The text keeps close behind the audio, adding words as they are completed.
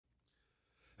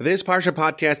This Parsha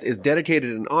Podcast is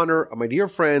dedicated in honor of my dear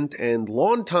friend and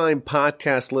longtime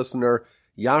podcast listener,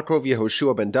 Yaakov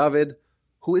Yehoshua ben David,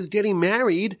 who is getting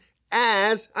married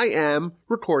as I am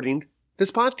recording this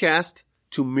podcast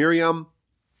to Miriam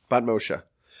Bat Moshe.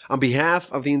 On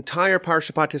behalf of the entire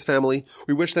Parsha Podcast family,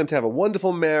 we wish them to have a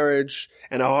wonderful marriage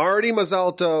and a hearty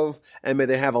mazal tov, and may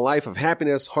they have a life of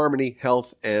happiness, harmony,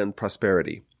 health, and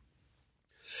prosperity.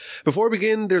 Before we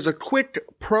begin, there's a quick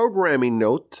programming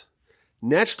note.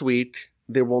 Next week,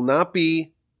 there will not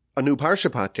be a new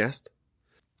Parsha Podcast,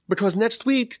 because next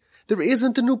week, there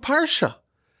isn't a new Parsha.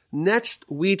 Next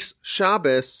week's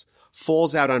Shabbos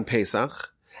falls out on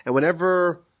Pesach, and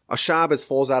whenever a Shabbos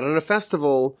falls out on a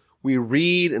festival, we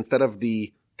read, instead of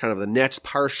the next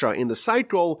Parsha in the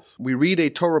cycle, we read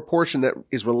a Torah portion that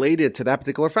is related to that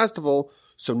particular festival.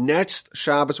 So next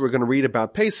Shabbos, we're going to read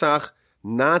about Pesach,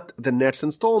 not the next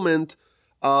installment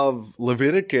of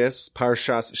Leviticus,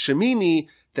 Parshas Shemini,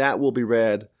 that will be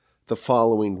read the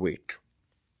following week.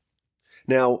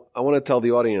 Now, I want to tell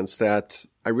the audience that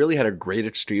I really had a great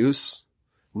excuse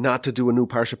not to do a new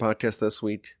Parsha Podcast this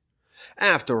week.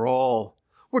 After all,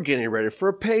 we're getting ready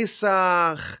for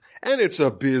Pesach, and it's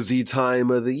a busy time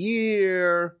of the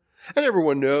year, and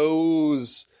everyone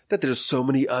knows that there's so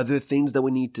many other things that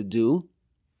we need to do.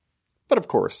 But of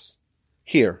course,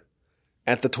 here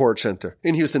at the Torah Center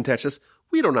in Houston, Texas,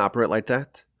 we don't operate like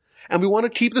that. And we want to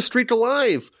keep the streak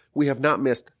alive. We have not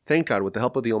missed, thank God, with the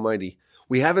help of the Almighty,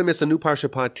 we haven't missed a new Parsha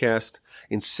Podcast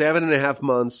in 7.5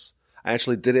 months. I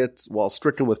actually did it while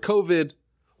stricken with COVID,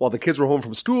 while the kids were home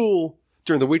from school,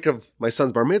 during the week of my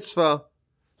son's bar mitzvah,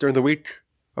 during the week,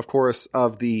 of course,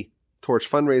 of the Torch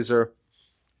fundraiser.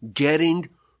 Getting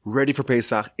ready for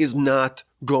Pesach is not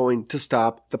going to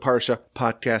stop the Parsha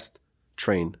Podcast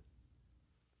train.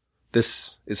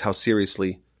 This is how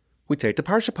seriously we take the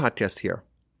Parsha Podcast here.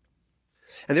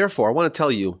 And therefore, I want to tell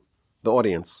you, the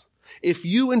audience, if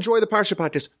you enjoy the Parsha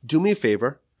Podcast, do me a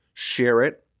favor, share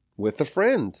it with a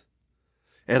friend.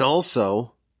 And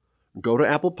also, go to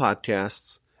Apple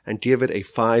Podcasts and give it a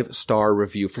 5-star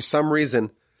review. For some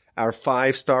reason, our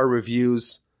 5-star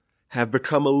reviews have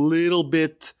become a little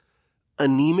bit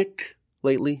anemic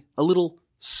lately, a little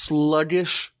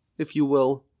sluggish, if you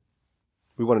will.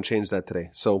 We want to change that today.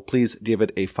 So please give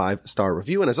it a 5-star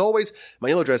review. And as always, my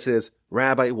email address is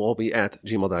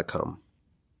rabbiwolbe@gmail.com.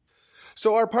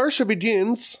 So our Parsha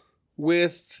begins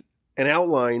with an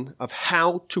outline of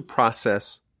how to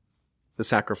process the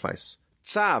sacrifice.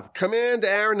 Tzav, command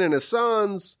Aaron and his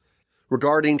sons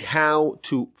regarding how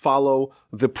to follow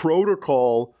the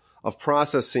protocol of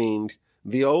processing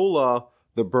the Olah,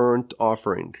 the burnt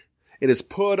offering. It is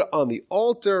put on the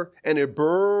altar and it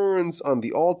burns on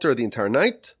the altar the entire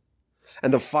night,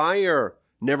 and the fire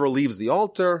never leaves the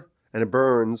altar and it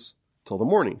burns till the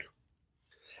morning.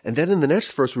 And then in the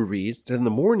next verse we read that in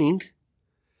the morning,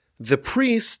 the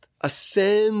priest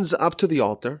ascends up to the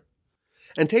altar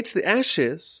and takes the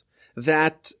ashes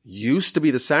that used to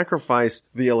be the sacrifice,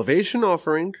 the elevation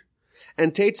offering,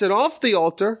 and takes it off the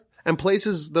altar and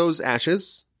places those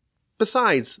ashes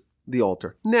besides the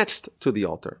altar, next to the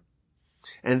altar.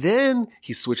 And then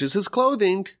he switches his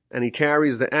clothing and he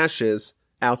carries the ashes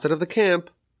outside of the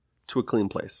camp to a clean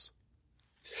place.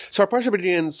 So our Parsha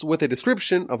begins with a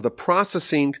description of the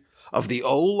processing of the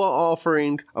Olah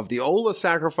offering, of the Olah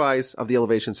sacrifice, of the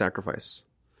elevation sacrifice.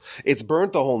 It's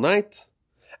burnt the whole night.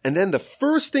 And then the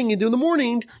first thing you do in the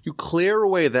morning, you clear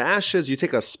away the ashes. You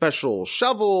take a special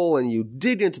shovel and you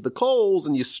dig into the coals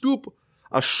and you scoop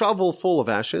a shovel full of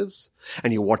ashes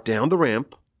and you walk down the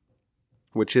ramp,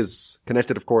 which is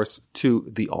connected, of course, to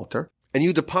the altar. And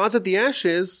you deposit the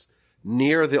ashes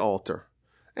near the altar.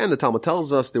 And the Talmud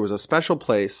tells us there was a special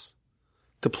place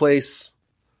to place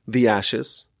the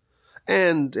ashes.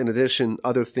 And in addition,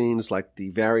 other things like the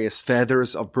various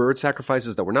feathers of bird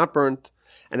sacrifices that were not burnt.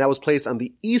 And that was placed on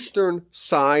the eastern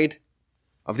side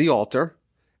of the altar.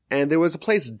 And there was a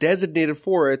place designated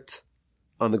for it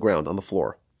on the ground, on the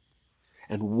floor.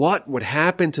 And what would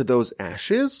happen to those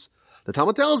ashes? The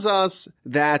Talmud tells us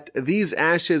that these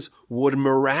ashes would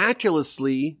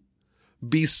miraculously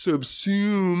be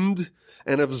subsumed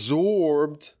and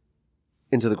absorbed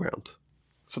into the ground.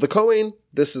 So the Kohein,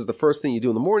 this is the first thing you do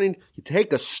in the morning. You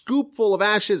take a scoop full of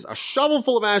ashes, a shovel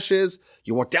full of ashes,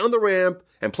 you walk down the ramp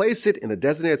and place it in the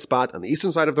designated spot on the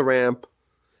eastern side of the ramp,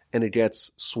 and it gets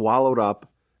swallowed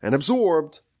up and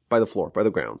absorbed by the floor, by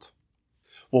the ground.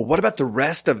 Well, what about the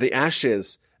rest of the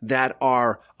ashes that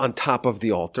are on top of the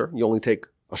altar? You only take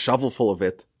a shovel full of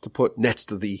it to put next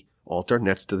to the altar,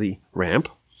 next to the ramp.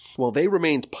 Well, they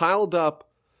remained piled up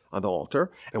on the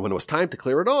altar, and when it was time to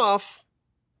clear it off,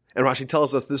 And Rashi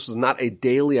tells us this was not a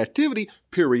daily activity.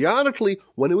 Periodically,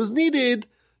 when it was needed,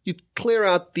 you clear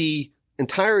out the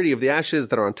entirety of the ashes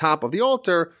that are on top of the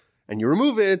altar, and you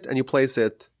remove it, and you place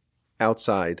it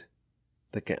outside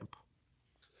the camp.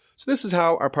 So this is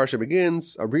how our Parsha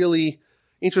begins, a really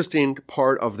interesting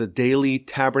part of the daily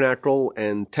tabernacle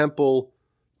and temple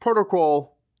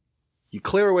protocol. You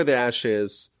clear away the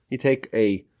ashes, you take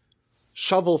a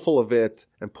shovel full of it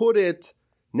and put it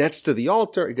next to the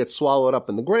altar. It gets swallowed up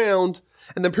in the ground.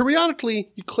 And then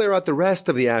periodically, you clear out the rest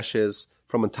of the ashes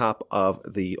from on top of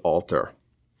the altar.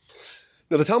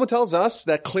 Now, the Talmud tells us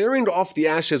that clearing off the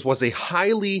ashes was a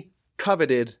highly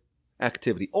coveted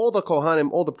activity. All the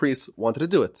Kohanim, all the priests wanted to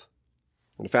do it.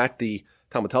 In fact, the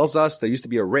Talmud tells us there used to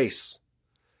be a race.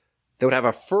 They would have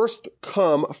a first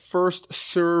come, first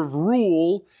serve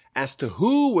rule as to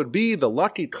who would be the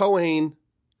lucky Kohein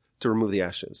to remove the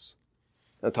ashes.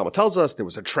 And the Talmud tells us there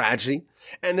was a tragedy,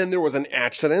 and then there was an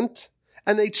accident,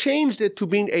 and they changed it to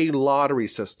being a lottery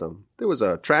system. There was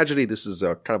a tragedy. This is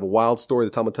a kind of a wild story.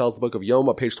 The Talmud tells the book of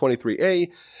Yoma, page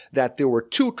 23a, that there were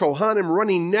two Kohanim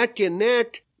running neck and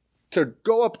neck to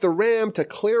go up the ram to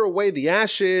clear away the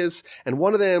ashes, and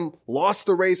one of them lost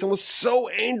the race and was so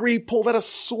angry, he pulled out a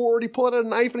sword, he pulled out a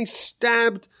knife, and he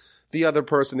stabbed the other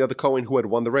person, the other Kohen who had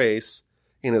won the race,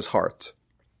 in his heart.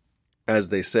 As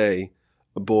they say,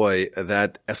 boy,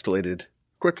 that escalated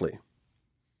quickly.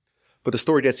 But the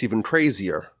story gets even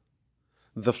crazier.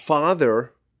 The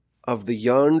father of the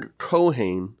young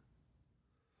Kohen,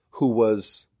 who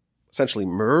was essentially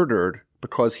murdered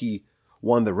because he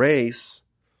won the race,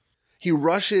 he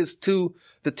rushes to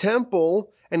the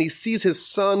temple and he sees his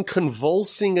son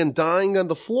convulsing and dying on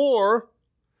the floor,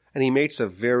 and he makes a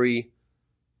very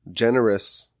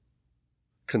generous,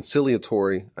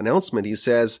 conciliatory announcement. He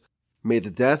says, "May the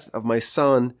death of my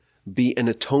son be an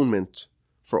atonement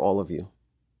for all of you."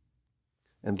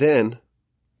 And then,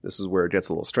 this is where it gets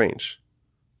a little strange.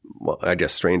 Well, I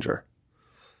guess stranger.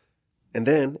 And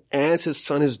then, as his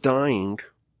son is dying,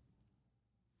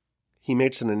 he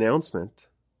makes an announcement.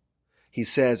 He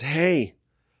says, "Hey,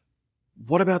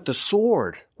 what about the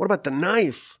sword? What about the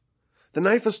knife? The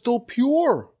knife is still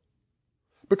pure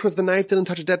because the knife didn't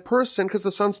touch a dead person because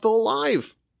the son's still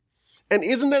alive. And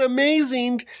isn't that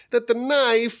amazing that the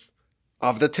knife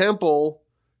of the temple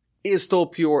is still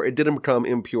pure? It didn't become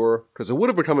impure because it would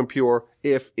have become impure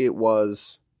if it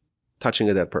was touching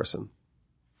a dead person."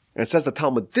 And it says the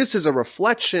Talmud, this is a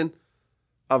reflection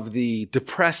of the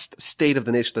depressed state of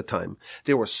the nation at the time.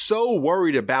 They were so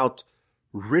worried about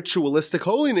ritualistic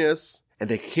holiness, and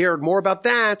they cared more about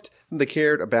that than they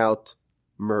cared about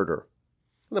murder.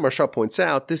 And the Maharsha points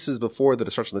out, this is before the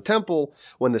destruction of the temple,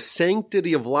 when the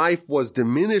sanctity of life was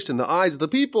diminished in the eyes of the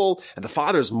people, and the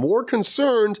father is more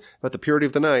concerned about the purity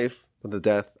of the knife than the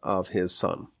death of his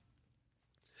son.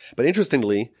 But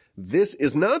interestingly, this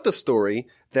is not the story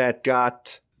that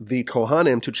got the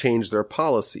Kohanim to change their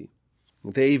policy.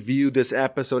 They view this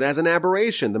episode as an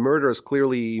aberration. The murderer is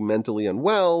clearly mentally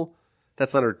unwell.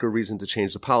 That's not a good reason to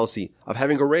change the policy of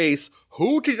having a race.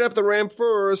 Who can get up the ramp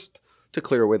first to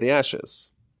clear away the ashes?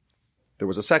 There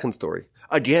was a second story.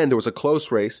 Again, there was a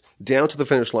close race down to the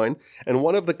finish line, and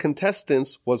one of the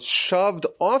contestants was shoved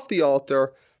off the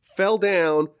altar, fell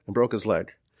down, and broke his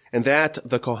leg. And that,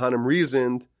 the Kohanim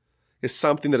reasoned, is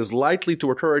something that is likely to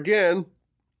occur again,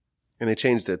 and they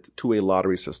changed it to a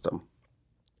lottery system.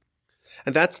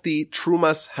 And that's the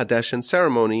Trumas Hadeshin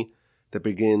ceremony that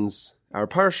begins our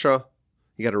Parsha.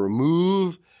 You got to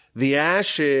remove the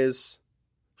ashes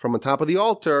from on top of the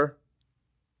altar.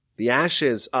 The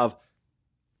ashes of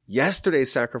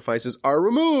yesterday's sacrifices are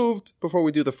removed before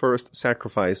we do the first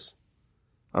sacrifice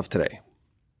of today.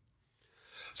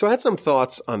 So I had some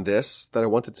thoughts on this that I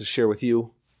wanted to share with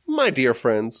you, my dear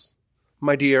friends,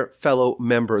 my dear fellow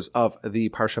members of the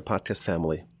Parsha Podcast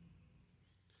family.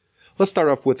 Let's start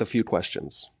off with a few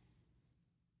questions.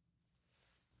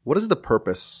 What is the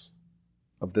purpose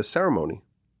of this ceremony?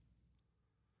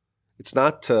 It's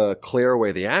not to clear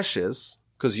away the ashes,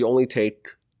 because you only take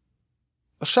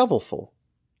a shovelful.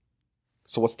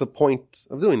 So what's the point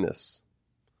of doing this?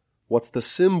 What's the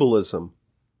symbolism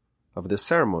of this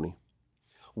ceremony?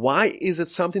 Why is it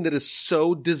something that is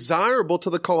so desirable to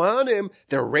the Kohanim?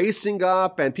 They're racing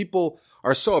up and people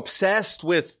are so obsessed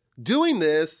with doing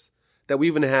this that we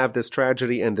even have this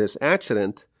tragedy and this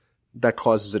accident that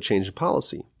causes a change in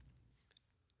policy.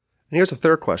 And here's a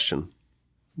third question.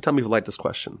 Tell me if you like this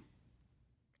question.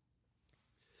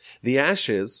 The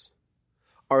ashes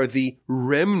are the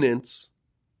remnants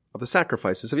of the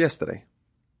sacrifices of yesterday.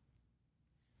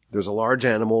 There's a large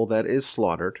animal that is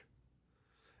slaughtered,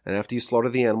 And after you slaughter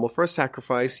the animal for a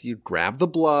sacrifice, you grab the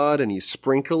blood and you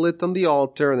sprinkle it on the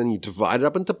altar, and then you divide it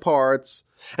up into parts.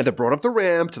 And they're brought up the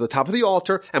ramp to the top of the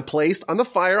altar and placed on the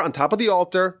fire on top of the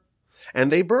altar.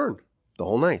 And they burn the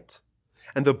whole night.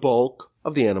 And the bulk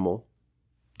of the animal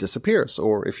disappears,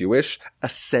 or if you wish,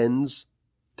 ascends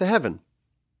to heaven.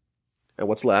 And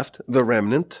what's left, the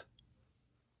remnant,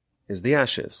 is the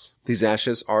ashes. These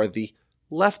ashes are the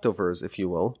leftovers, if you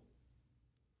will,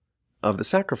 of the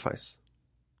sacrifice.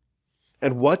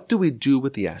 And what do we do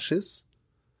with the ashes?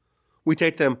 We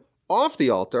take them off the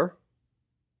altar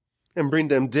and bring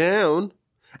them down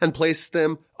and place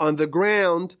them on the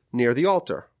ground near the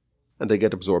altar. And they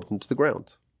get absorbed into the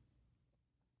ground.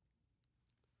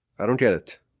 I don't get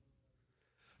it.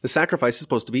 The sacrifice is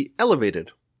supposed to be elevated.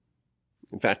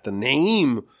 In fact, the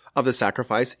name of the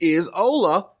sacrifice is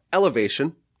Olah,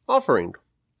 elevation offering.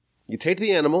 You take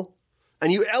the animal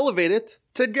and you elevate it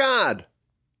to God.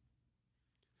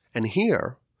 And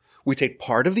here, we take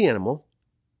part of the animal,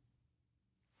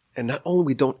 and not only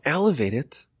we don't elevate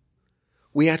it,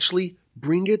 we actually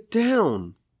bring it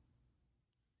down.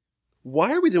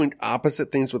 Why are we doing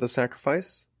opposite things with the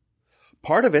sacrifice?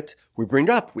 Part of it, we bring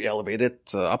up, we elevate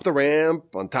it up the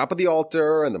ramp, on top of the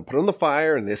altar, and then put it on the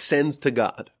fire, and it ascends to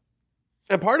God.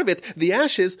 And part of it, the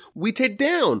ashes, we take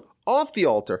down, off the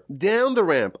altar, down the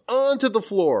ramp, onto the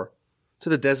floor, to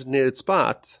the designated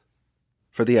spot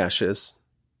for the ashes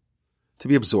to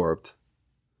be absorbed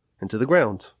into the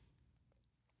ground.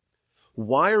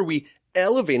 Why are we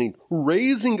elevating,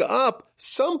 raising up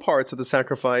some parts of the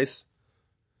sacrifice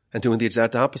and doing the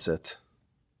exact opposite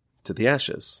to the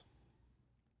ashes?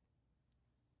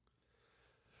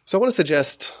 So I want to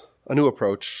suggest a new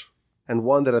approach, and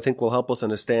one that I think will help us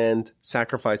understand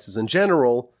sacrifices in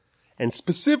general, and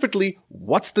specifically,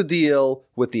 what's the deal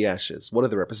with the ashes? What do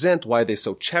they represent? Why are they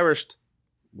so cherished?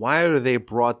 Why are they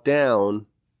brought down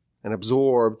and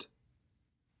absorbed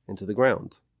into the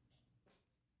ground?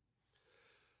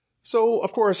 So,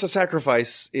 of course, a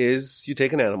sacrifice is you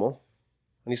take an animal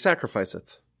and you sacrifice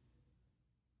it.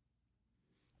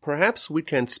 Perhaps we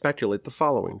can speculate the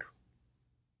following.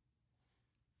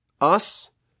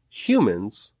 Us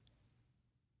humans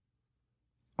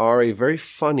are a very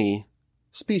funny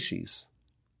species.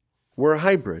 We're a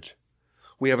hybrid.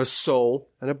 We have a soul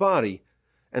and a body,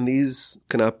 and these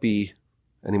cannot be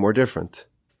any more different.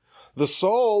 The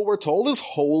soul, we're told, is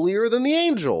holier than the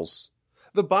angels.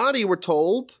 The body, we're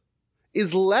told,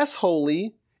 is less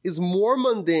holy, is more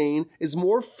mundane, is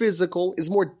more physical,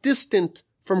 is more distant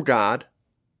from God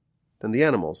than the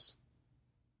animals.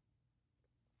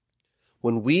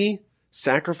 When we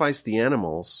sacrifice the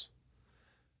animals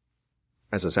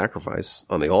as a sacrifice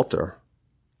on the altar,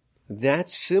 that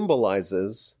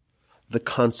symbolizes the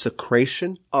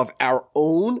consecration of our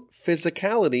own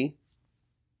physicality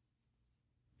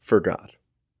for God.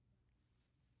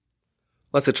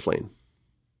 Let's explain.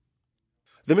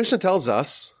 The Mishnah tells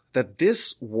us that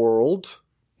this world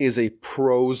is a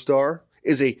prosdar,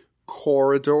 is a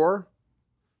corridor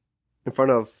in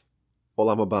front of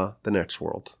Olam Haba, the next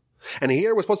world. And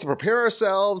here we're supposed to prepare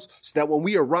ourselves so that when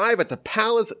we arrive at the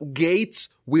palace gates,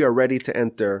 we are ready to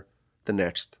enter the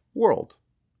next world.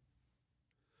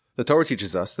 The Torah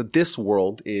teaches us that this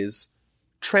world is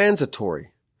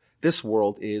transitory. This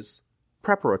world is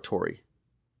preparatory.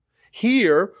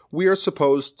 Here, we are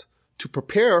supposed to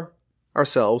prepare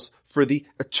ourselves for the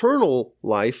eternal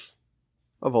life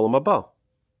of Olam Haba.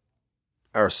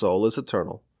 Our soul is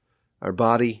eternal. Our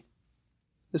body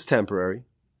is temporary.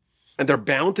 And they're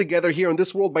bound together here in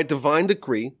this world by divine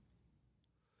decree.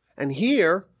 And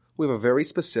here, we have a very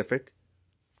specific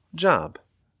job.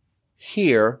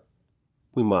 Here,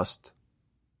 we must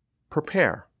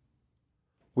prepare.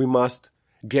 We must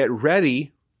get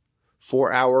ready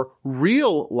for our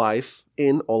real life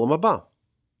in Olam Haba.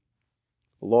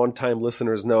 Long-time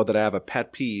listeners know that I have a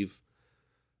pet peeve.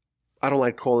 I don't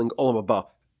like calling Olam Haba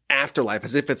afterlife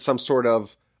as if it's some sort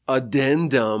of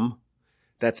addendum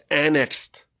that's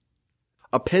annexed,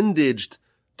 appendaged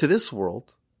to this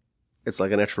world. It's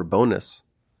like an extra bonus.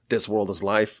 This world is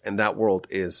life and that world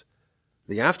is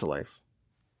the afterlife.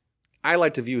 I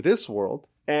like to view this world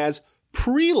as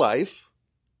pre-life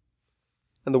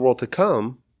and the world to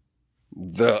come,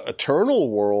 the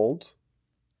eternal world,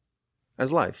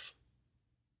 as life.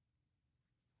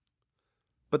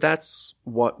 But that's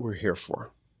what we're here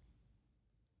for.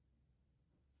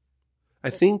 I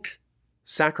think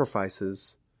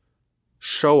sacrifices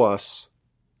show us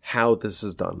how this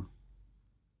is done.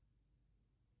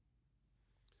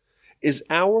 Is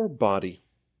our body,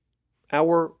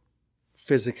 our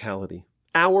physicality,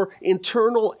 our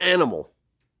internal animal,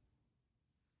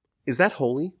 is that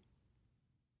holy?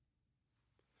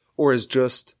 Or is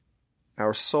just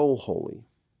our soul holy?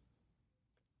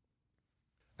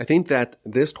 I think that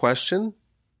this question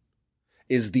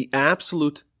is the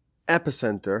absolute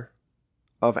epicenter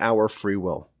of our free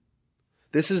will.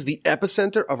 This is the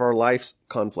epicenter of our life's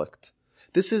conflict.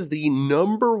 This is the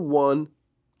number one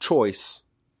choice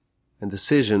and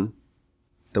decision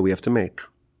that we have to make.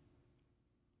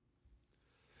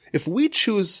 If we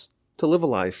choose to live a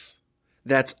life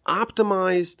that's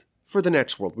optimized for the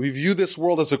next world, we view this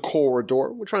world as a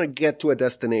corridor, we're trying to get to a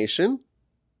destination,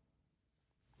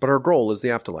 but our goal is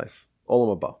the afterlife,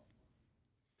 Olam Haba.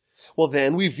 Well,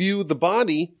 then we view the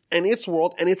body and its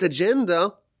world and its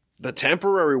agenda, the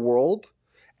temporary world,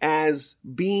 as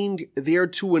being there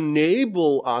to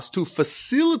enable us to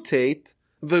facilitate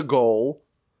the goal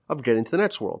of getting to the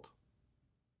next world.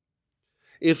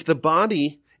 If the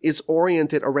body is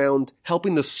oriented around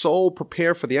helping the soul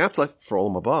prepare for the afterlife, for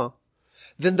Olam Haba,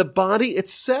 then the body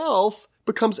itself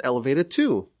becomes elevated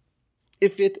too.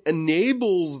 If it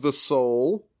enables the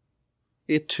soul,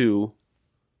 it too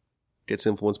gets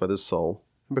influenced by the soul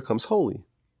and becomes holy.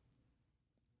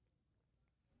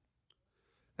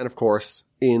 And of course,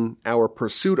 in our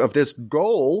pursuit of this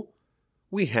goal,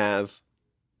 we have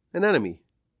an enemy.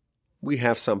 We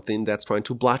have something that's trying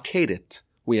to blockade it.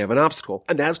 We have an obstacle,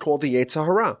 and that's called the Yetzer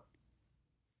Hara.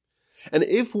 And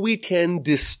if we can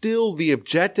distill the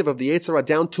objective of the Yetzer Hara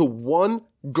down to one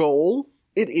goal,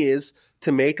 it is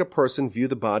to make a person view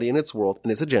the body and its world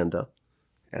and its agenda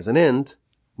as an end,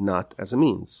 not as a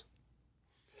means.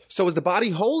 So is the body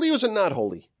holy or is it not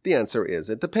holy? The answer is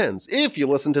it depends. If you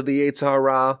listen to the Yetzer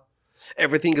Hara,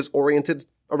 everything is oriented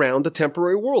around the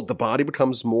temporary world. The body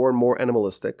becomes more and more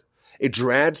animalistic. It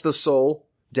drags the soul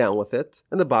down with it,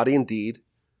 and the body indeed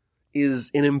is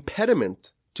an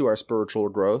impediment to our spiritual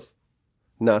growth,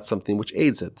 not something which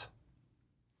aids it.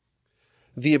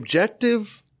 The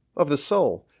objective of the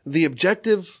soul, the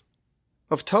objective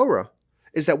of Torah,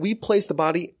 is that we place the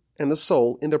body and the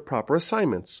soul in their proper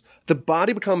assignments. The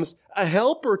body becomes a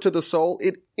helper to the soul.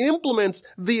 It implements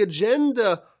the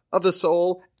agenda of the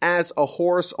soul as a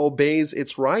horse obeys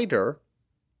its rider.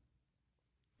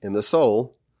 And the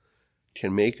soul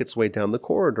can make its way down the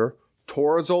corridor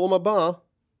towards Olam Haba,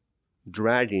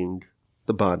 dragging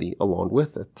the body along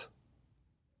with it.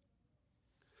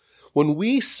 When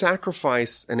we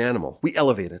sacrifice an animal, we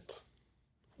elevate it.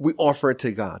 We offer it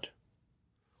to God.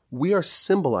 We are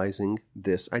symbolizing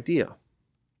this idea.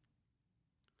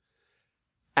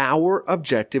 Our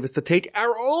objective is to take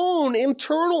our own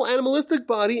internal animalistic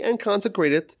body and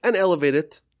consecrate it and elevate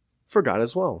it for God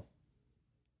as well.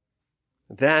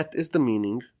 That is the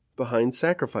meaning behind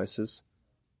sacrifices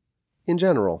in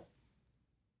general.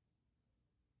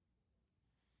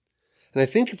 And I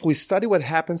think if we study what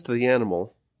happens to the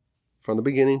animal from the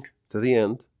beginning to the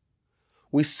end,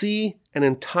 we see an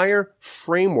entire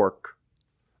framework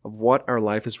of what our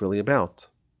life is really about.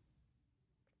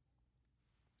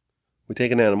 We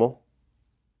take an animal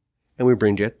and we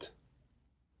bring it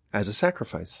as a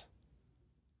sacrifice.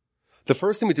 The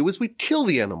first thing we do is we kill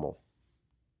the animal.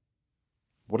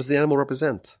 What does the animal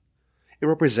represent? It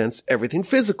represents everything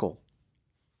physical.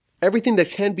 Everything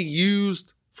that can be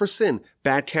used for sin,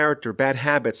 bad character, bad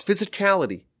habits,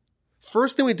 physicality.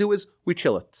 First thing we do is we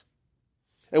kill it.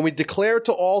 And we declare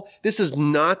to all, this is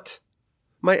not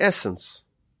my essence.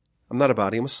 I'm not a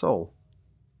body, I'm a soul.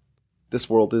 This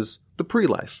world is the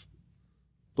pre-life.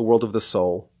 The world of the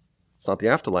soul. It's not the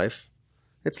afterlife.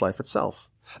 It's life itself.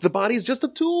 The body is just a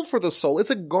tool for the soul. It's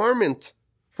a garment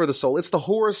for the soul. It's the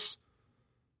horse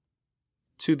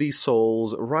to the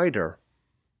soul's rider.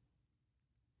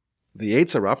 The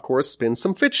Yetzer Hara, of course, spins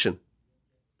some fiction.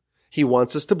 He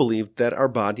wants us to believe that our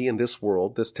body in this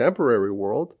world, this temporary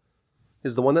world,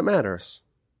 is the one that matters.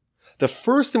 The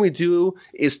first thing we do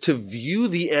is to view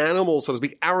the animal, so to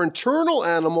speak, our internal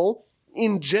animal,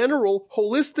 in general,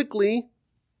 holistically,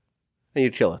 and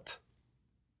you kill it.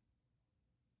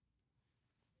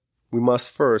 We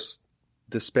must first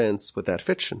dispense with that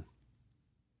fiction.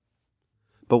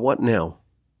 But what now?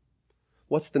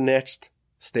 What's the next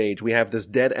stage? We have this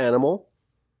dead animal,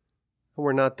 and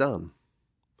we're not done.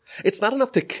 It's not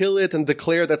enough to kill it and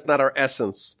declare that's not our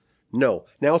essence. No,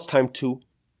 now it's time to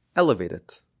elevate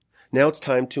it. Now it's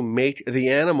time to make the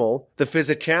animal, the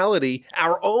physicality,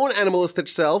 our own animalistic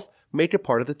self, make it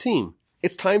part of the team.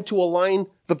 It's time to align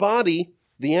the body,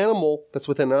 the animal that's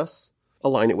within us,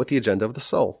 align it with the agenda of the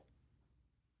soul.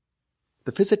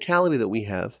 The physicality that we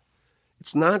have,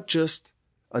 it's not just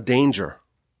a danger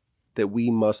that we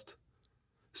must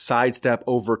sidestep,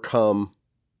 overcome,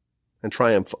 and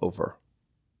triumph over.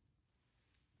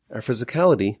 Our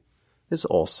physicality is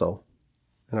also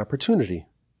an opportunity.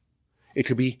 It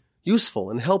could be useful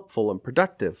and helpful and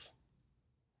productive.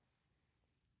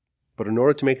 But in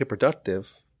order to make it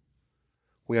productive,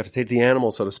 we have to take the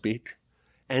animal, so to speak,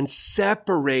 and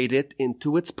separate it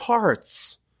into its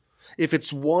parts. If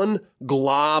it's one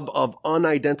glob of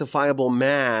unidentifiable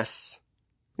mass,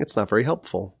 it's not very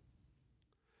helpful.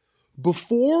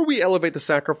 Before we elevate the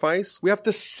sacrifice, we have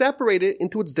to separate it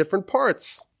into its different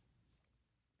parts.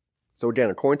 So again,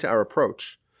 according to our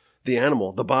approach, the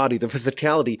animal, the body, the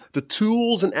physicality, the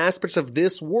tools and aspects of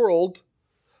this world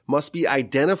must be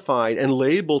identified and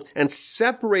labeled and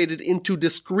separated into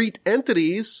discrete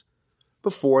entities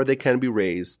before they can be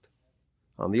raised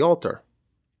on the altar.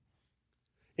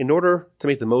 In order to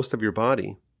make the most of your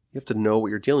body, you have to know what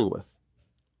you're dealing with.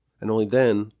 And only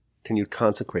then can you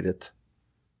consecrate it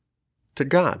to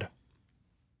God.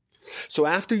 So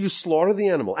after you slaughter the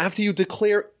animal, after you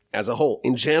declare as a whole,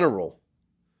 in general,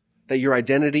 that your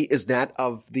identity is that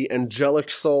of the angelic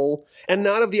soul and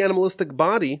not of the animalistic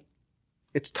body,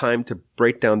 it's time to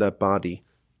break down that body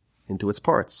into its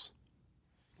parts.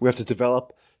 We have to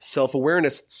develop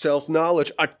self-awareness,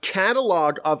 self-knowledge, a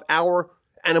catalog of our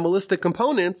animalistic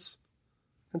components,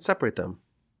 and separate them.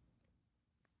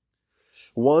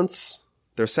 Once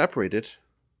they're separated,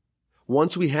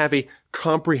 once we have a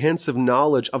comprehensive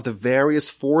knowledge of the various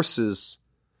forces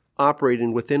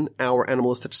operating within our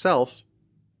animalistic self,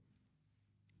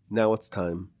 now it's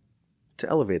time to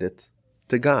elevate it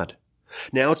to God.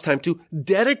 Now it's time to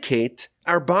dedicate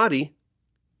our body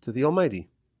to the Almighty.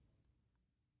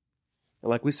 And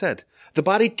like we said, the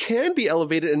body can be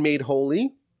elevated and made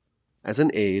holy as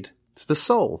an aid to the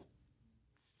soul.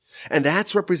 And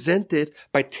that's represented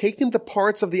by taking the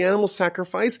parts of the animal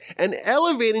sacrifice and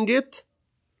elevating it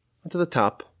to the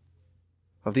top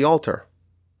of the altar.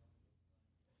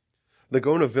 The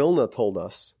Gaon of Vilna told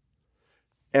us,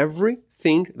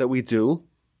 everything that we do,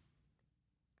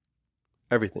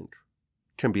 everything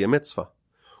can be a mitzvah.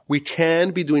 We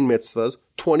can be doing mitzvahs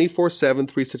 24/7,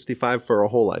 365 for our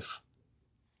whole life.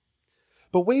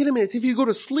 But wait a minute, if you go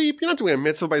to sleep, you're not doing a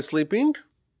mitzvah by sleeping.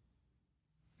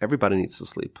 Everybody needs to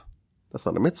sleep. That's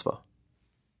not a mitzvah.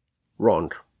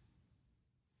 Wrong.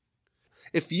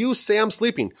 If you say I'm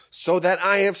sleeping so that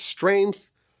I have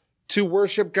strength to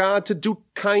worship God, to do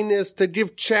kindness, to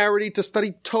give charity, to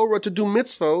study Torah, to do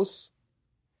mitzvos,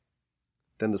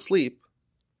 then the sleep,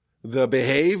 the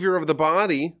behavior of the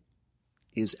body,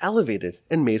 is elevated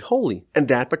and made holy. And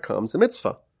that becomes a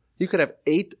mitzvah. You could have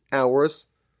 8 hours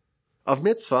of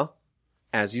mitzvah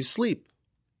as you sleep.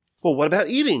 Well, what about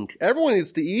eating? Everyone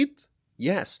needs to eat.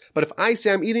 Yes. But if I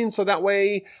say I'm eating so that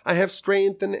way I have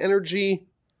strength and energy,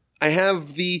 I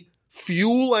have the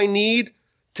fuel I need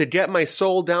to get my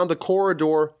soul down the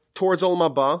corridor towards Olam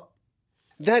Haba,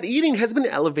 that eating has been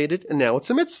elevated and now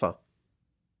it's a mitzvah.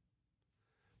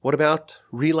 What about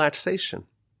relaxation?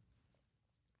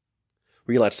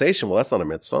 Relaxation, well, that's not a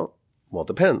mitzvah. Well, it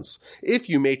depends. If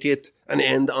you make it an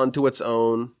end unto its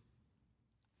own,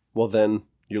 well, then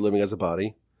you're living as a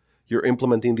body. You're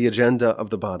implementing the agenda of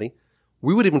the body.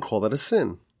 We would even call that a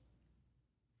sin.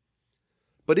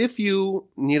 But if you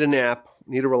need a nap,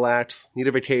 need to relax, need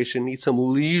a vacation, need some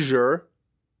leisure,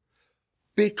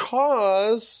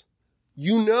 because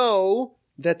you know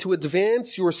that to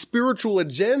advance your spiritual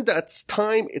agenda,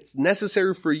 it's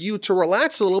necessary for you to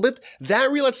relax a little bit,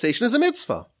 that relaxation is a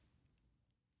mitzvah.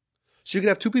 So you can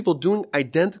have two people doing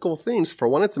identical things. For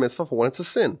one, it's a mitzvah. For one, it's a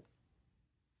sin.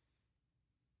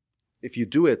 If you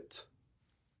do it,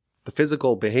 the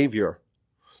physical behavior,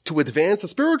 to advance the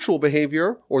spiritual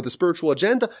behavior or the spiritual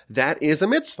agenda, that is a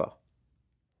mitzvah.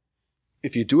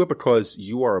 If you do it because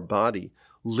you are a body,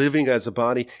 living as a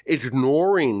body,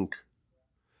 ignoring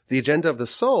the agenda of the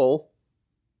soul,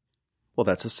 well,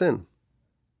 that's a sin.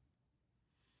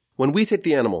 When we take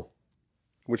the animal,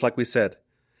 which, like we said,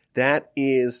 that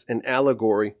is an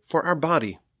allegory for our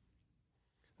body,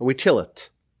 and we kill it,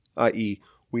 i.e.,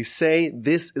 we say,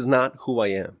 this is not who I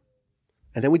am.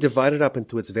 And then we divide it up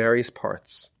into its various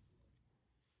parts.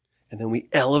 And then we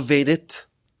elevate it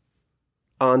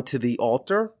onto the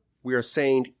altar. We are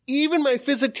saying, even my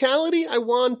physicality, I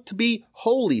want to be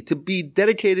holy, to be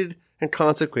dedicated and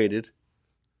consecrated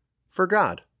for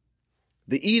God.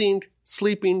 The eating,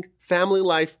 sleeping, family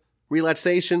life,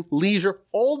 relaxation, leisure,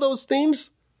 all those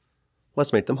things,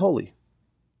 let's make them holy.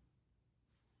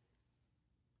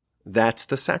 That's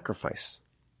the sacrifice.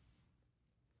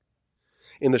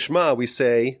 In the Shema, we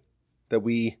say that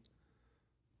we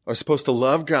are supposed to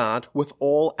love God with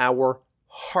all our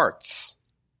hearts.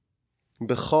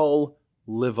 B'chol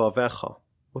livavecha,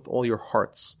 with all your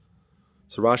hearts.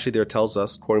 So Rashi there tells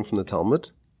us, quoting from the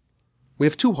Talmud, we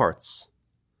have two hearts.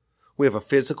 We have a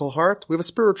physical heart, we have a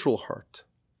spiritual heart.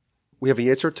 We have a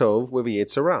Yetzer Tov, we have a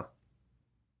Yetzer Ra.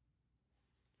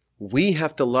 We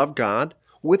have to love God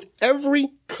with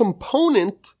every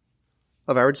component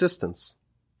of our existence.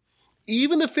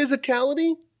 Even the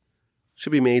physicality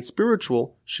should be made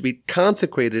spiritual, should be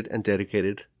consecrated and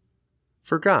dedicated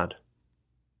for God.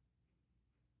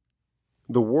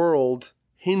 The world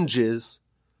hinges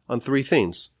on three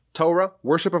things: Torah,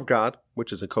 worship of God,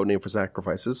 which is a code name for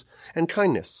sacrifices, and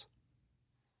kindness.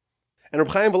 And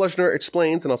Reb Chaim Volozhiner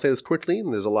explains, and I'll say this quickly,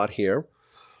 and there's a lot here,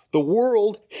 the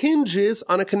world hinges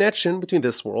on a connection between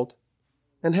this world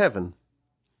and heaven.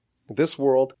 This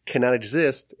world cannot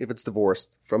exist if it's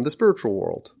divorced from the spiritual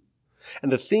world.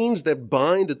 And the things that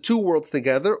bind the two worlds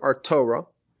together are Torah,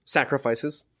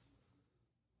 sacrifices,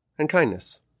 and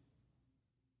kindness.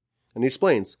 And he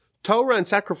explains, Torah and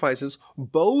sacrifices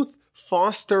both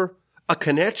foster a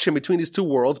connection between these two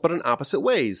worlds, but in opposite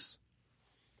ways.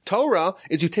 Torah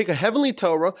is you take a heavenly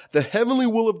Torah, the heavenly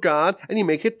will of God, and you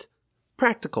make it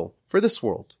practical for this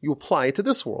world. You apply it to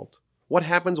this world. What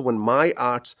happens when my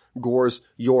ox gores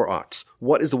your ox?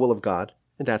 What is the will of God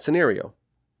in that scenario?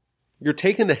 You're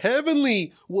taking the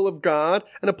heavenly will of God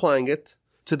and applying it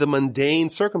to the mundane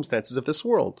circumstances of this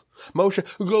world. Moshe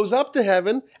goes up to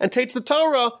heaven and takes the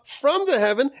Torah from the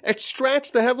heaven, extracts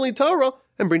the heavenly Torah,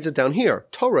 and brings it down here.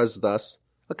 Torah is thus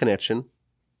a connection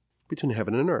between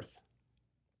heaven and earth.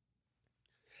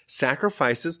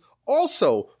 Sacrifices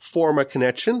also form a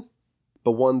connection,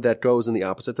 but one that goes in the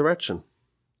opposite direction.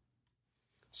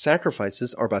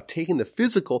 Sacrifices are about taking the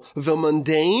physical, the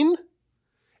mundane,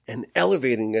 and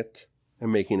elevating it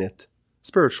and making it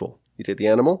spiritual. You take the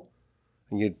animal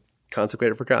and you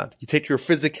consecrate it for God. You take your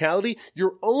physicality,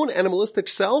 your own animalistic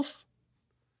self,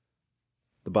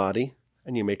 the body,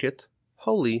 and you make it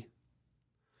holy.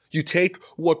 You take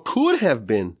what could have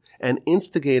been an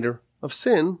instigator of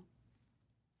sin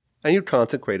and you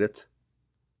consecrate it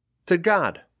to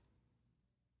God.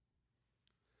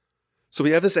 So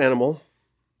we have this animal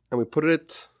and we put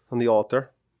it on the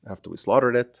altar after we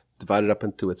slaughtered it, divided it up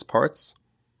into its parts,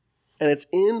 and it's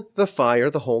in the fire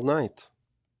the whole night.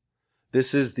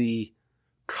 This is the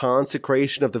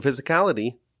consecration of the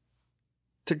physicality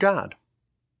to God.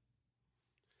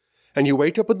 And you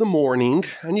wake up in the morning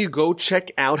and you go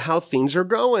check out how things are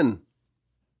going.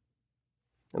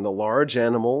 And the large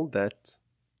animal that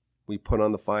we put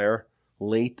on the fire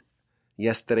late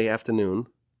yesterday afternoon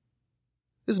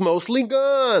is mostly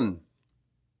gone.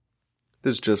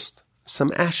 There's just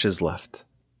some ashes left.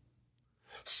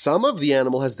 Some of the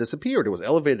animal has disappeared. It was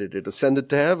elevated. It ascended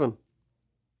to heaven.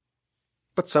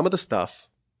 But some of the stuff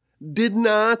did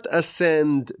not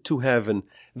ascend to heaven.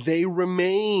 They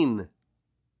remain.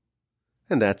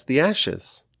 And that's the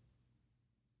ashes.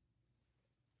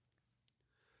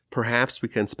 Perhaps we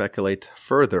can speculate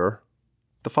further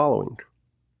the following.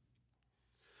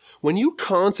 When you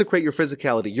consecrate your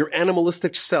physicality, your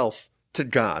animalistic self to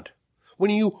God, when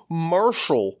you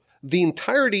marshal the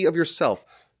entirety of yourself,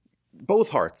 both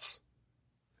hearts,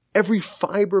 every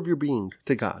fiber of your being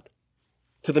to God,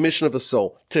 to the mission of the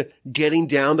soul, to getting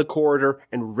down the corridor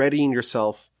and readying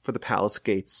yourself for the palace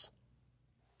gates.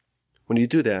 When you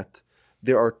do that,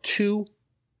 there are two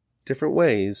different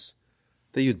ways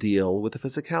that you deal with the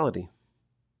physicality.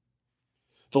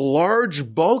 The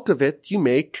large bulk of it you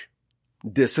make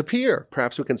disappear.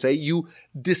 Perhaps we can say you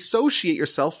dissociate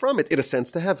yourself from it. It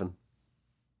ascends to heaven.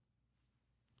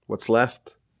 What's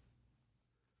left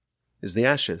is the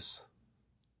ashes.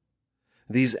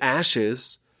 These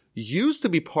ashes used to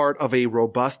be part of a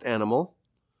robust animal,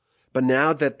 but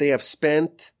now that they have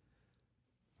spent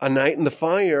a night in the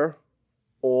fire,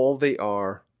 all they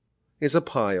are is a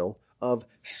pile of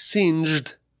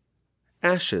singed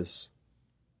ashes.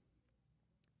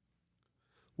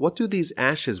 What do these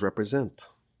ashes represent?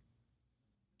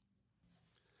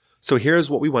 So here's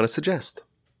what we want to suggest.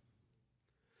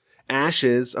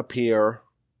 Ashes appear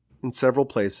in several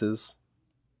places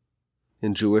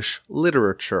in Jewish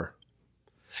literature.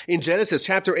 In Genesis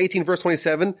chapter 18, verse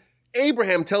 27,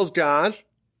 Abraham tells God,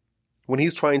 when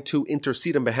he's trying to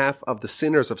intercede on behalf of the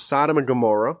sinners of Sodom and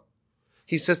Gomorrah,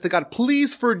 he says to God,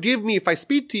 please forgive me if I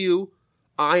speak to you.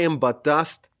 I am but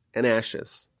dust and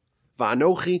ashes.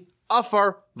 Va'anochi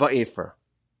afar va'efer.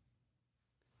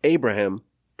 Abraham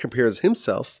compares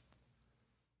himself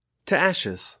to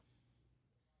ashes.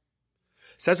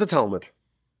 Says the Talmud,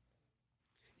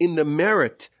 in the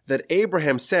merit that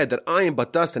Abraham said that I am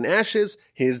but dust and ashes,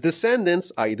 his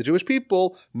descendants, i.e. the Jewish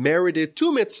people, merited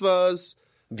two mitzvahs,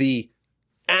 the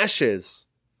ashes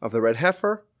of the red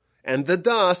heifer and the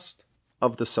dust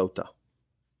of the sota.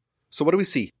 So what do we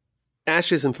see?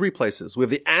 Ashes in three places. We have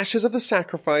the ashes of the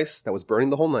sacrifice that was burning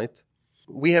the whole night.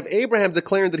 We have Abraham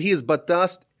declaring that he is but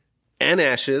dust and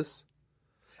ashes,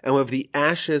 and we have the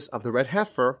ashes of the red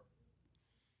heifer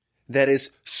that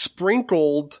is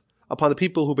sprinkled upon the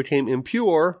people who became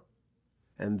impure,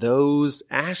 and those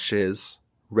ashes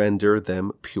render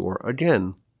them pure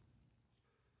again.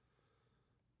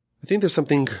 I think there's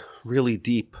something really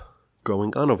deep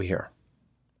going on over here.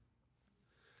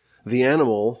 The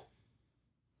animal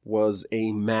was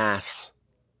a mass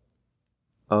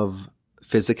of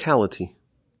physicality.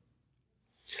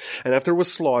 And after it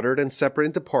was slaughtered and separated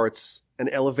into parts and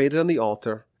elevated on the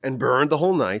altar and burned the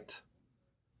whole night,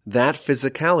 that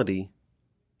physicality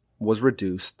was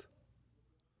reduced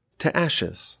to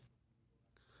ashes.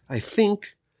 I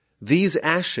think these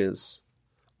ashes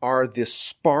are the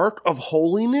spark of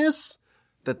holiness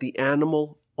that the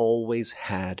animal always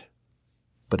had,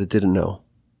 but it didn't know.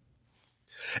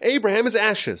 Abraham is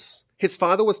ashes. His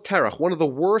father was Terach, one of the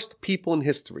worst people in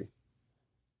history.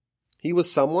 He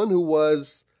was someone who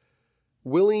was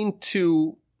willing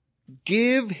to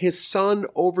give his son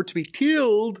over to be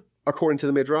killed, according to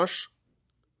the Midrash,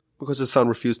 because his son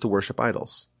refused to worship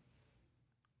idols.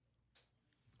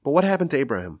 But what happened to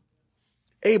Abraham?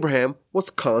 Abraham was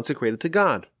consecrated to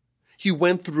God. He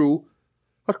went through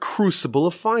a crucible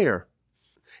of fire.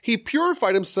 He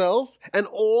purified himself, and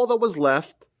all that was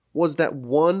left was that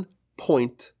one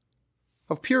point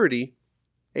of purity.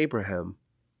 Abraham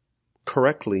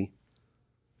correctly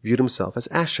viewed himself as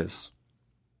ashes.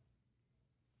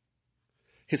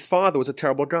 His father was a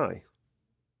terrible guy,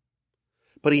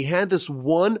 but he had this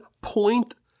one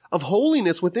point of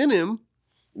holiness within him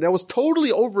that was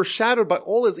totally overshadowed by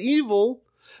all his evil.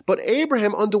 But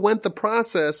Abraham underwent the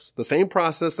process, the same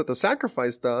process that the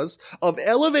sacrifice does, of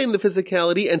elevating the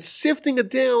physicality and sifting it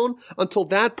down until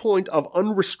that point of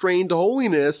unrestrained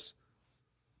holiness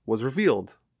was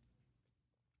revealed.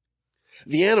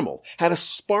 The animal had a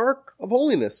spark of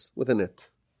holiness within it,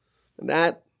 and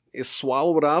that is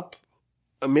swallowed up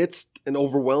amidst an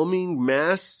overwhelming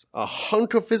mass, a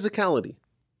hunk of physicality.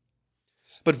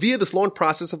 But via this long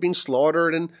process of being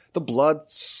slaughtered and the blood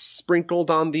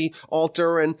sprinkled on the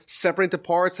altar and separated into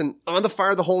parts and on the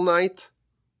fire the whole night,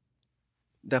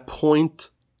 that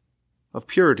point of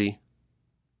purity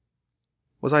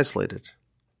was isolated.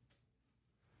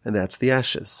 And that's the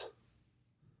ashes.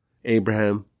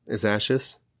 Abraham is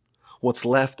ashes. What's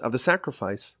left of the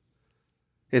sacrifice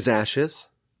is ashes.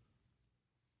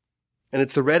 And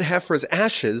it's the red heifer's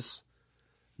ashes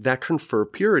that confer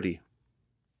purity.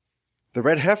 The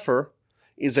red heifer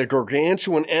is a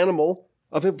gargantuan animal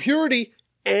of impurity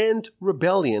and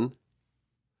rebellion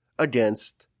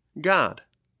against God.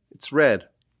 It's red,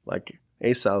 like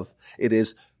Esav. It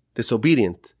is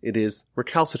disobedient. It is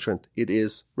recalcitrant. It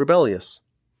is rebellious.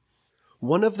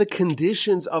 One of the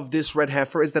conditions of this red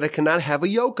heifer is that it cannot have a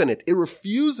yoke on it. It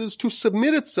refuses to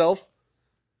submit itself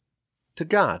to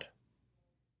God.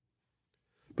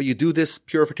 But you do this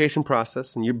purification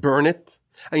process and you burn it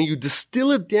and you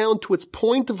distill it down to its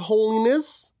point of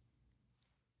holiness,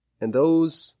 and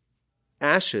those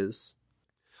ashes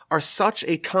are such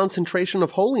a concentration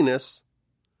of holiness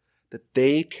that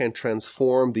they can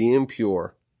transform the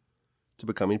impure to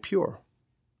becoming pure.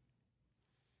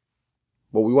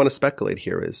 What we want to speculate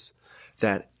here is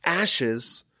that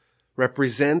ashes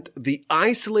represent the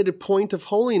isolated point of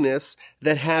holiness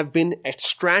that have been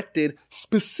extracted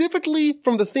specifically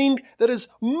from the thing that is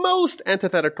most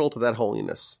antithetical to that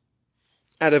holiness.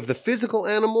 Out of the physical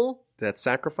animal that's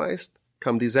sacrificed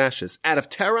come these ashes. Out of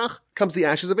Terach comes the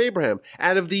ashes of Abraham.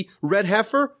 Out of the red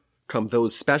heifer come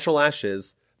those special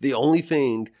ashes, the only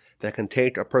thing that can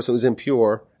take a person who's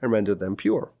impure and render them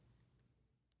pure.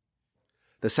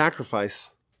 The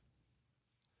sacrifice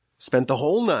spent the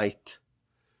whole night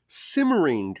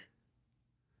simmering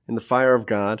in the fire of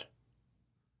God,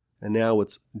 and now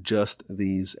it's just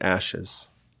these ashes.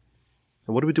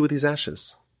 And what do we do with these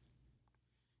ashes?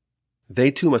 They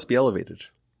too must be elevated,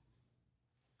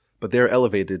 but they're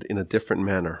elevated in a different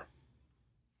manner.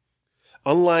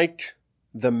 Unlike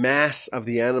the mass of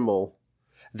the animal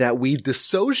that we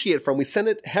dissociate from, we send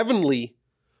it heavenly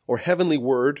or heavenly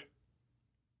word,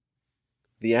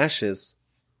 the ashes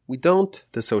we don't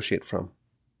dissociate from.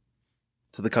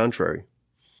 To the contrary,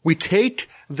 we take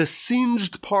the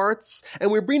singed parts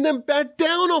and we bring them back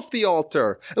down off the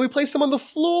altar and we place them on the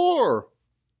floor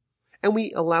and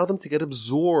we allow them to get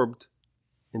absorbed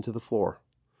into the floor.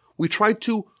 We try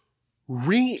to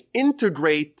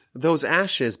reintegrate those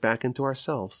ashes back into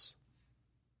ourselves.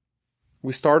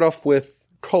 We start off with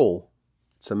coal.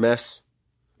 It's a mess.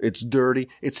 It's dirty.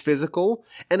 It's physical.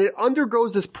 And it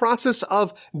undergoes this process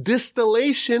of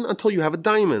distillation until you have a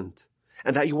diamond.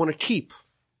 And that you want to keep.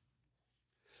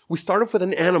 We start off with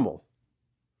an animal.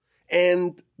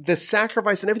 And the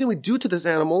sacrifice and everything we do to this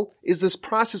animal is this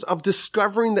process of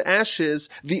discovering the ashes,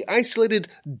 the isolated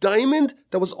diamond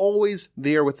that was always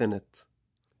there within it.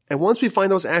 And once we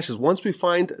find those ashes, once we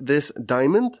find this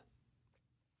diamond,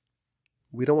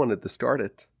 we don't want to discard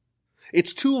it.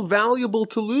 It's too valuable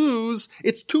to lose.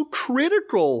 It's too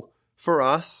critical for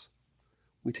us.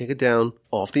 We take it down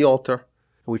off the altar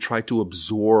and we try to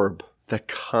absorb that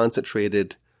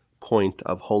concentrated point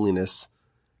of holiness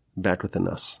back within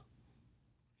us.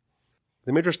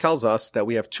 The Midrash tells us that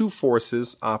we have two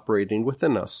forces operating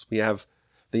within us. We have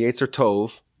the Yetzer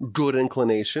Tov, good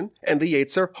inclination, and the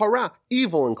Yetzer Hara,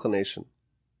 evil inclination.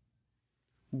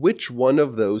 Which one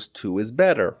of those two is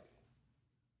better?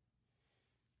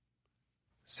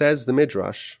 Says the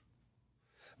Midrash,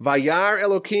 Vayar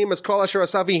Elokim es kol asher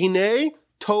asa v'hinei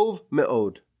tov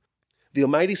me'od. The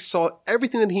Almighty saw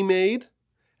everything that He made,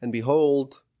 and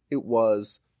behold, it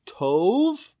was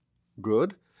tov,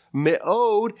 good,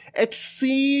 me'od,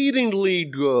 exceedingly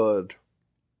good.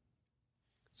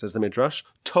 Says the Midrash,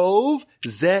 tov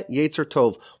ze Yetzer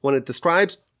Tov. When it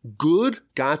describes good,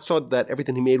 God saw that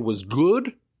everything He made was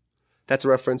good. That's a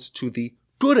reference to the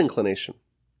good inclination.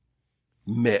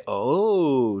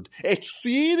 Me'od,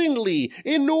 exceedingly,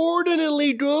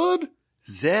 inordinately good.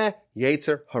 Ze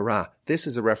Yetzer Hara. This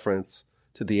is a reference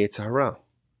to the Yetzer Hara.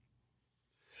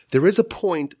 There is a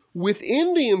point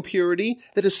within the impurity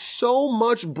that is so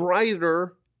much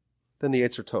brighter than the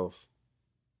Yetzer Tov.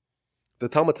 The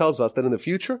Talmud tells us that in the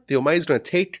future, the Almighty is going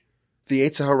to take the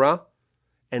Yetzer Hara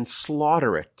and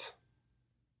slaughter it.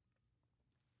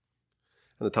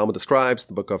 And the Talmud describes,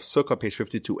 the book of Sukkah, page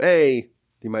 52a,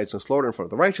 the Almighty is going to slaughter in front of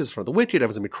the righteous, in front of the wicked,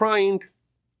 everyone's going to be crying.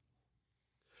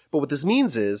 But what this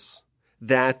means is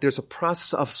that there's a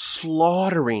process of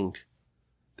slaughtering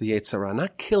the Yetzer Hara,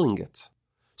 not killing it.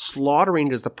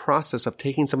 Slaughtering is the process of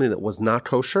taking something that was not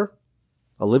kosher,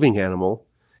 a living animal,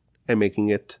 and making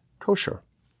it kosher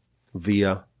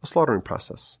via a slaughtering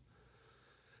process.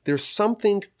 There's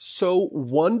something so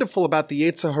wonderful about the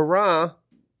Yetzer Hara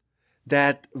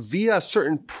that via a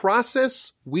certain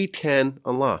process we can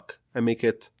unlock and make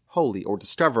it holy or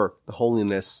discover the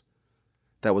holiness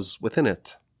that was within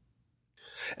it.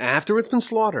 After it's been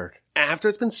slaughtered, after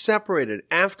it's been separated,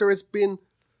 after it's been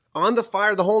on the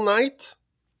fire the whole night,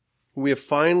 we have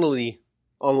finally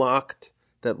unlocked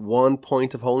that one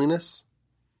point of holiness.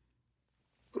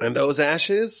 And those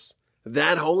ashes,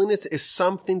 that holiness is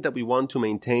something that we want to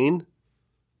maintain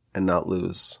and not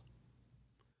lose.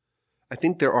 I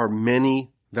think there are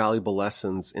many valuable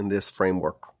lessons in this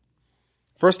framework.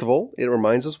 First of all, it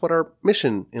reminds us what our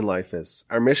mission in life is.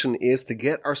 Our mission is to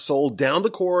get our soul down the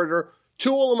corridor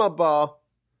to Olam Haba,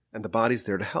 and the body's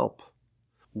there to help.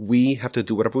 We have to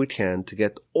do whatever we can to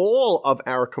get all of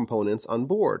our components on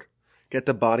board. Get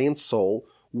the body and soul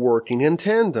working in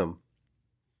tandem.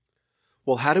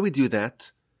 Well, how do we do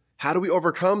that? How do we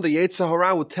overcome the Yetzer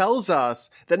Hara who tells us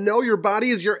that no, your body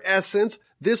is your essence.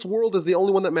 This world is the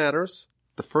only one that matters.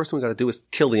 The first thing we got to do is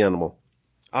kill the animal,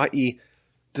 i.e.,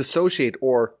 dissociate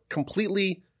or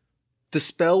completely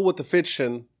dispel with the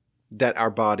fiction that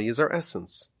our body is our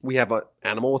essence. We have an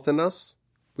animal within us.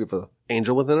 We have an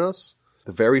angel within us.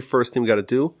 The very first thing we got to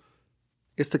do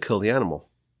is to kill the animal.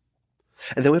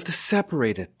 And then we have to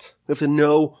separate it. We have to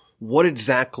know what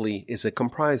exactly is it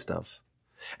comprised of.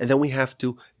 And then we have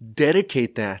to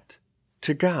dedicate that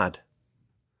to God.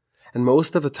 And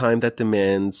most of the time that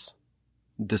demands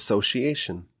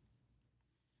dissociation.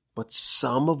 But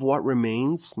some of what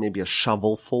remains, maybe a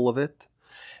shovel full of it,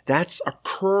 that's a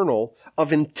kernel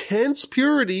of intense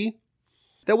purity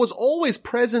that was always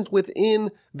present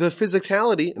within the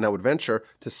physicality. And I would venture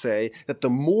to say that the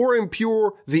more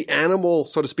impure the animal,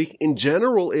 so to speak, in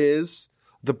general is,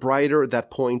 the brighter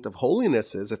that point of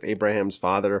holiness is. If Abraham's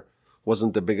father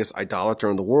wasn't the biggest idolater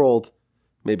in the world,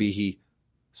 maybe he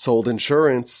sold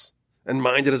insurance and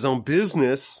minded his own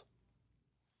business.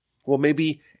 Well,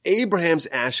 maybe Abraham's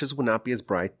ashes would not be as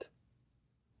bright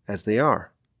as they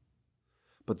are.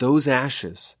 But those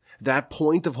ashes, that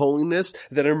point of holiness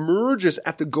that emerges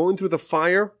after going through the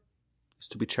fire, is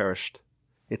to be cherished.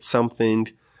 It's something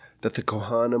that the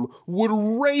Kohanim would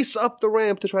race up the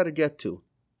ramp to try to get to.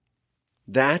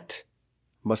 That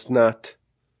must not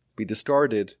be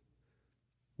discarded.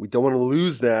 We don't want to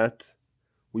lose that.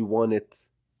 We want it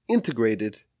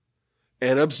integrated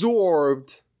and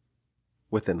absorbed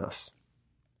within us.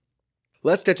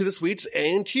 Let's get to this week's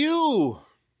A&Q.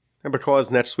 And because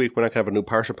next week we're not going to have a new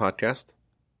Parsha podcast,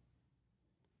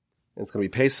 and it's going to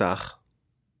be Pesach,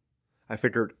 I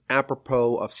figured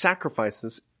apropos of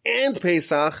sacrifices and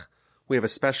Pesach, we have a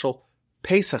special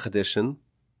Pesach edition,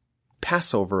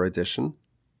 Passover edition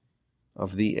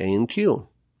of the A&Q.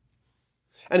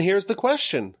 And here's the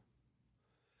question.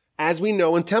 As we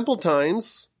know in temple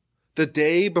times, the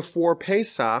day before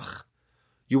Pesach,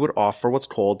 you would offer what's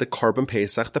called the Korban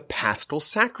Pesach, the paschal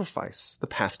sacrifice, the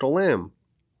paschal lamb.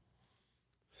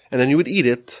 And then you would eat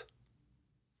it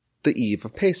the eve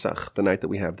of Pesach, the night that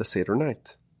we have the Seder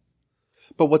night.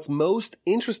 But what's most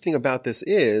interesting about this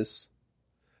is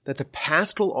that the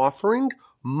paschal offering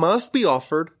must be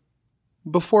offered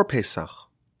before Pesach.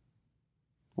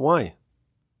 Why?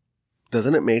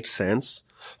 Doesn't it make sense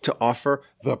to offer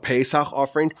the Pesach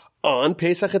offering on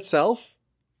Pesach itself?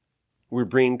 We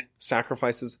bring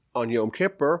sacrifices on Yom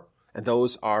Kippur, and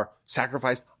those are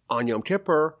sacrificed on Yom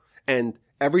Kippur, and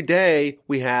every day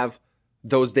we have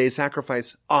those days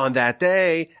sacrifice on that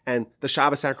day, and the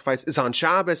Shabbat sacrifice is on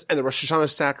Shabbos, and the Rosh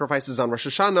Hashanah sacrifice is on Rosh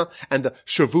Hashanah, and the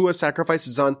Shavuot sacrifice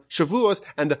is on Shavuos,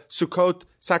 and the Sukkot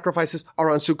sacrifices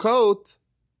are on Sukkot.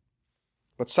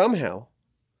 But somehow,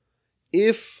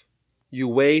 if you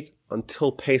wait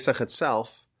until Pesach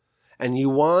itself, and you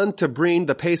want to bring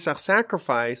the Pesach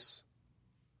sacrifice,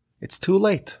 it's too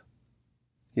late.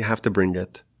 You have to bring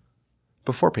it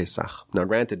before Pesach. Now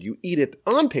granted, you eat it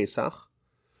on Pesach,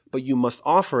 but you must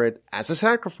offer it as a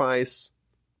sacrifice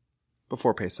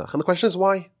before Pesach. And the question is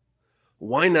why?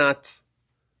 Why not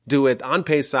do it on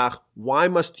Pesach? Why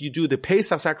must you do the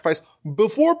Pesach sacrifice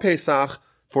before Pesach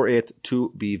for it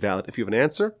to be valid? If you have an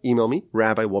answer, email me,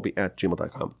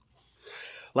 rabbiwolbe@gmail.com.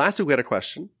 Last week we had a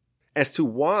question as to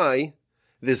why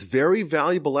this very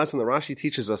valuable lesson that Rashi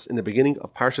teaches us in the beginning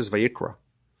of Parshas Vayikra,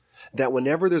 that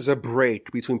whenever there's a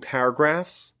break between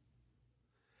paragraphs,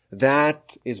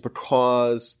 that is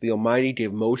because the Almighty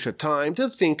gave Moshe time to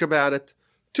think about it,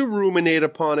 to ruminate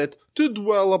upon it, to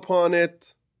dwell upon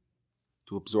it,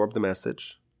 to absorb the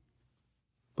message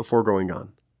before going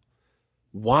on.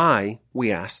 Why,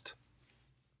 we asked,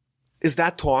 is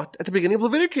that taught at the beginning of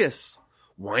Leviticus?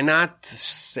 Why not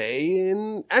say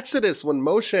in Exodus when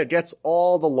Moshe gets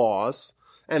all the laws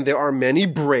and there are many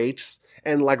breaks,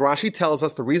 and like Rashi tells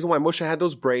us, the reason why Moshe had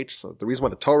those breaks, the reason why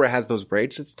the Torah has those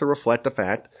breaks, it's to reflect the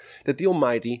fact that the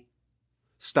Almighty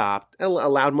stopped and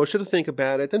allowed Moshe to think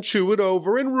about it and chew it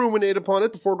over and ruminate upon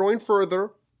it before going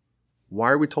further.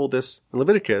 Why are we told this in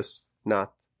Leviticus,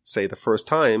 not, say, the first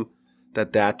time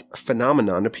that that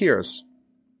phenomenon appears?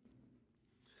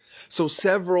 So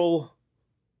several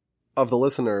of the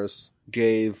listeners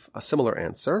gave a similar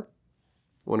answer.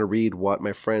 I want to read what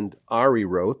my friend Ari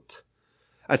wrote.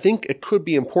 I think it could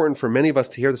be important for many of us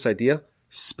to hear this idea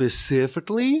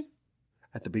specifically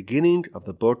at the beginning of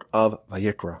the book of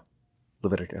Vayikra,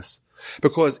 Leviticus.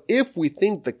 Because if we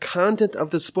think the content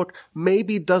of this book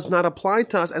maybe does not apply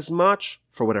to us as much,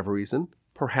 for whatever reason,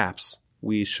 perhaps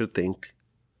we should think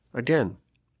again.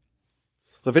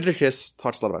 Leviticus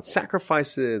talks a lot about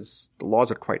sacrifices. The laws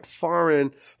are quite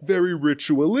foreign, very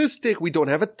ritualistic. We don't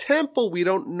have a temple. We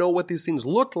don't know what these things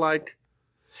look like.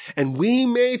 And we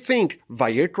may think,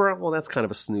 Vayikra, well, that's kind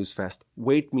of a snooze fest.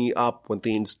 Wake me up when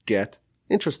things get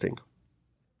interesting.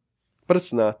 But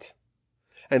it's not.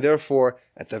 And therefore,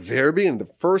 at the very beginning, the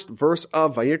first verse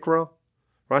of Vayikra,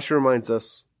 Rashi reminds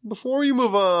us, before you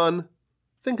move on,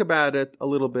 think about it a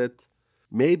little bit.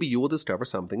 Maybe you will discover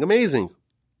something amazing.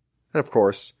 And of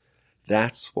course,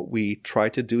 that's what we try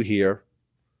to do here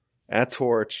at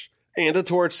Torch and the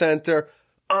Torch Center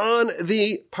on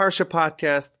the Parsha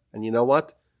Podcast. And you know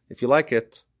what? If you like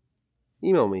it,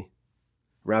 email me,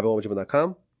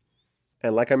 rabbiwolbe@gmail.com.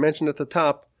 And like I mentioned at the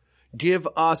top, give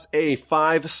us a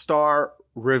 5-star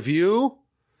review.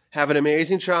 Have an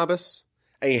amazing Shabbos,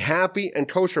 a happy and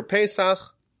kosher Pesach.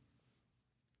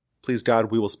 Please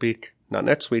God, we will speak, not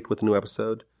next week with a new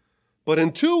episode, but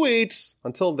in 2 weeks.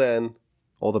 Until then,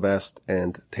 all the best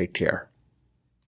and take care.